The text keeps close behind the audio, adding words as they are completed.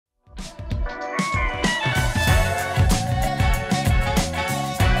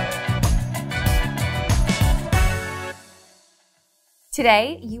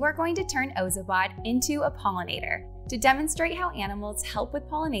Today, you are going to turn Ozobot into a pollinator to demonstrate how animals help with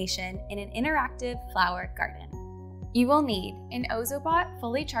pollination in an interactive flower garden. You will need an Ozobot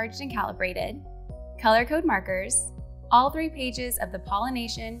fully charged and calibrated, color code markers, all 3 pages of the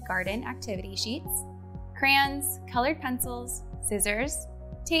Pollination garden activity sheets, crayons, colored pencils, scissors,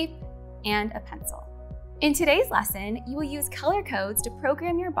 tape, and a pencil. In today's lesson, you will use color codes to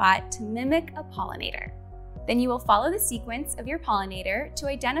program your bot to mimic a pollinator. Then you will follow the sequence of your pollinator to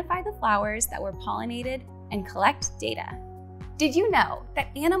identify the flowers that were pollinated and collect data. Did you know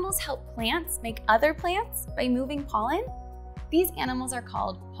that animals help plants make other plants by moving pollen? These animals are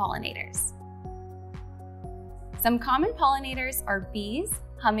called pollinators. Some common pollinators are bees,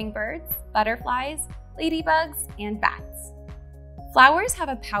 hummingbirds, butterflies, ladybugs, and bats. Flowers have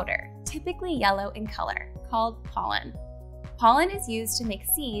a powder, typically yellow in color, called pollen. Pollen is used to make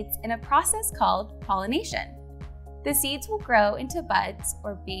seeds in a process called pollination. The seeds will grow into buds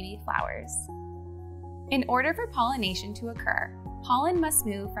or baby flowers. In order for pollination to occur, pollen must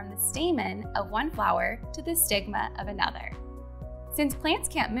move from the stamen of one flower to the stigma of another. Since plants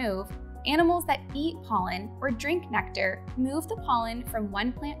can't move, animals that eat pollen or drink nectar move the pollen from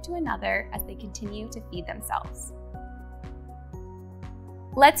one plant to another as they continue to feed themselves.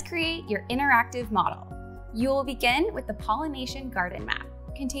 Let's create your interactive model. You will begin with the Pollination garden map,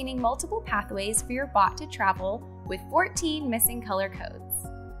 containing multiple pathways for your bot to travel with 14 missing color codes.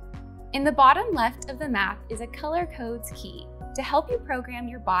 In the bottom left of the map is a Color Codes key to help you program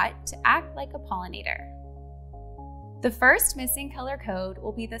your bot to act like a pollinator. The first missing color code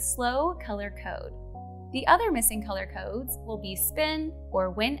will be the slow color code. The other missing color codes will be spin or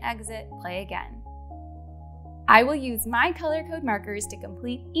when exit play again. I will use my color code markers to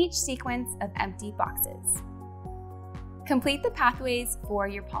complete each sequence of empty boxes. Complete the pathways for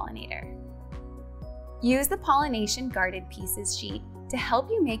your pollinator. Use the Pollination guarded pieces sheet to help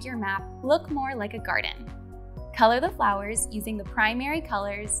you make your map look more like a garden. Color the flowers using the primary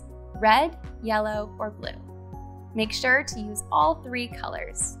colors red, yellow, or blue. Make sure to use all 3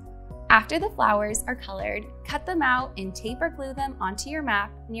 colors. After the flowers are colored, cut them out and tape or glue them onto your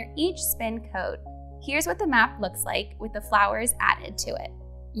map near each spin code. Here's what the map looks like with the flowers added to it.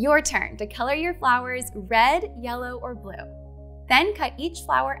 Your turn to color your flowers red, yellow, or blue. Then cut each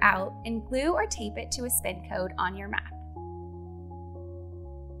flower out and glue or tape it to a spin code on your map.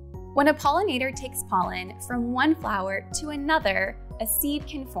 When a pollinator takes pollen from one flower to another, a seed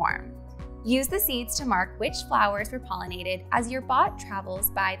can form. Use the seeds to mark which flowers were pollinated as your bot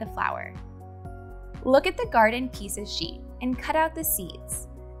travels by the flower. Look at the garden pieces sheet and cut out the seeds.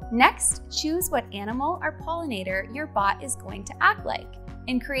 Next, choose what animal or pollinator your bot is going to act like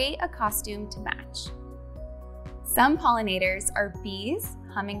and create a costume to match. Some pollinators are bees,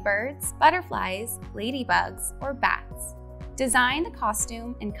 hummingbirds, butterflies, ladybugs, or bats. Design the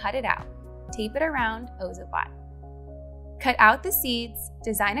costume and cut it out. Tape it around Ozobot. Cut out the seeds,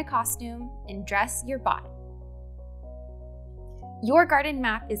 design a costume, and dress your bot. Your garden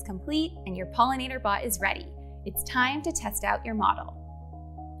map is complete and your pollinator bot is ready. It's time to test out your model.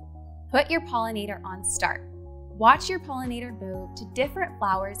 Put your pollinator on start. Watch your pollinator move to different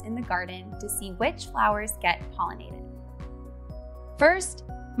flowers in the garden to see which flowers get pollinated. First,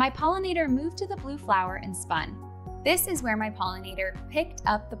 my pollinator moved to the blue flower and spun. This is where my pollinator picked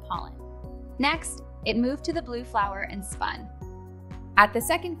up the pollen. Next, it moved to the blue flower and spun. At the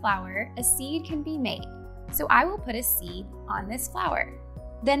second flower, a seed can be made, so I will put a seed on this flower.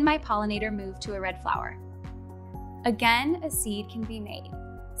 Then my pollinator moved to a red flower. Again, a seed can be made,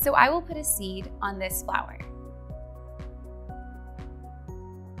 so I will put a seed on this flower.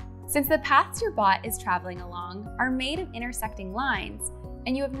 Since the paths your bot is traveling along are made of intersecting lines,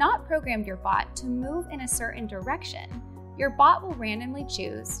 and you have not programmed your bot to move in a certain direction, your bot will randomly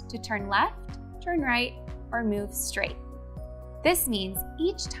choose to turn left, turn right, or move straight. This means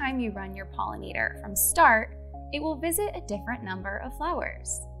each time you run your pollinator from start, it will visit a different number of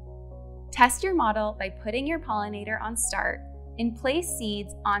flowers. Test your model by putting your pollinator on start and place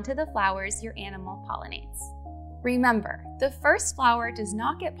seeds onto the flowers your animal pollinates. Remember, the first flower does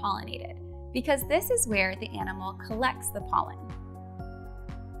not get pollinated because this is where the animal collects the pollen.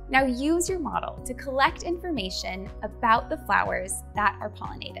 Now use your model to collect information about the flowers that are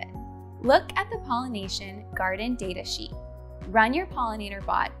pollinated. Look at the Pollination garden data sheet. Run your pollinator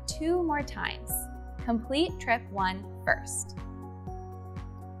bot 2 more times. Complete trip 1 first.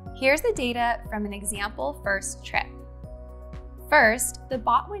 Here's the data from an example first trip. First, the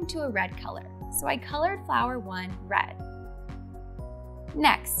bot went to a red color, so I colored flower 1 red.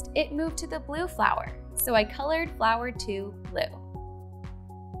 Next, it moved to the blue flower, so I colored flower 2 blue.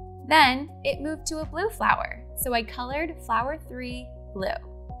 Then, it moved to a blue flower, so I colored flower 3 blue.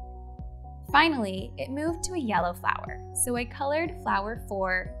 Finally, it moved to a yellow flower, so I colored flower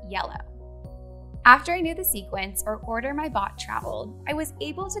 4 yellow. After I knew the sequence or order my bot traveled, I was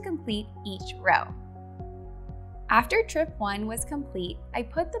able to complete each row. After trip 1 was complete, I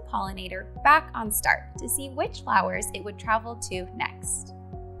put the pollinator back on start to see which flowers it would travel to next.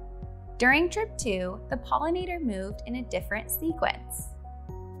 During trip 2, the pollinator moved in a different sequence.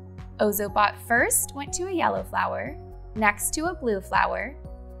 Ozobot first went to a yellow flower, next to a blue flower,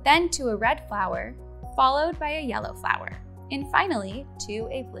 then to a red flower, followed by a yellow flower, and finally to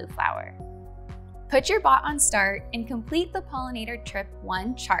a blue flower. Put your bot on start and complete the pollinator trip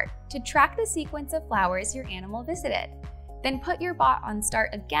 1 chart to track the sequence of flowers your animal visited. Then put your bot on start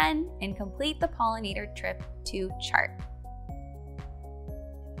again and complete the pollinator trip 2 chart.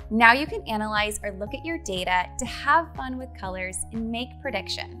 Now you can analyze or look at your data to have fun with colors and make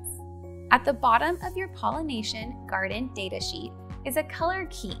predictions. At the bottom of your Pollination garden datasheet is a color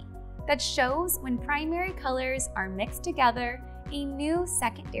key that shows when primary colors are mixed together, a new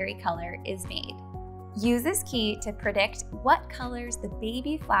secondary color is made. Use this key to predict what colors the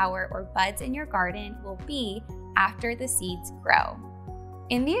baby flower or buds in your garden will be after the seeds grow.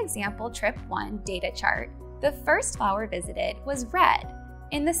 In the example trip 1 data chart, the first flower visited was red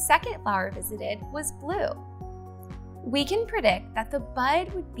and the second flower visited was blue. We can predict that the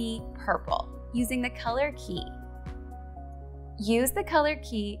bud would be purple using the color key. Use the color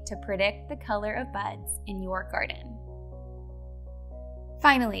key to predict the color of buds in your garden.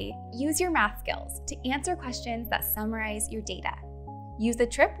 Finally, use your math skills to answer questions that summarize your data. Use the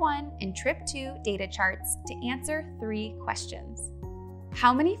Trip 1 and Trip 2 data charts to answer 3 questions.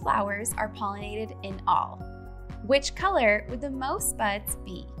 How many flowers are pollinated in all? Which color would the most buds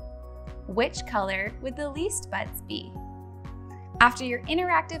be? Which color would the least buds be? After your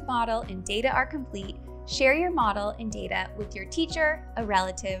interactive model and data are complete, share your model and data with your teacher, a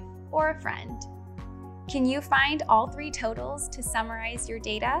relative, or a friend. Can you find all 3 totals to summarize your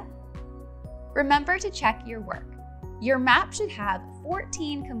data? Remember to check your work. Your map should have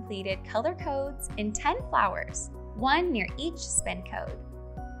 14 completed color codes and 10 flowers, 1 near each spin code.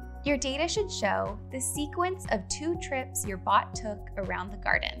 Your data should show the sequence of 2 trips your bot took around the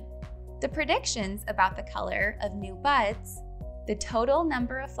garden, the predictions about the color of new buds, the total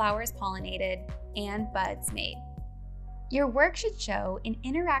number of flowers pollinated, and buds made. Your work should show an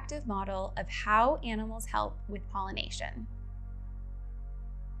interactive model of how animals help with pollination.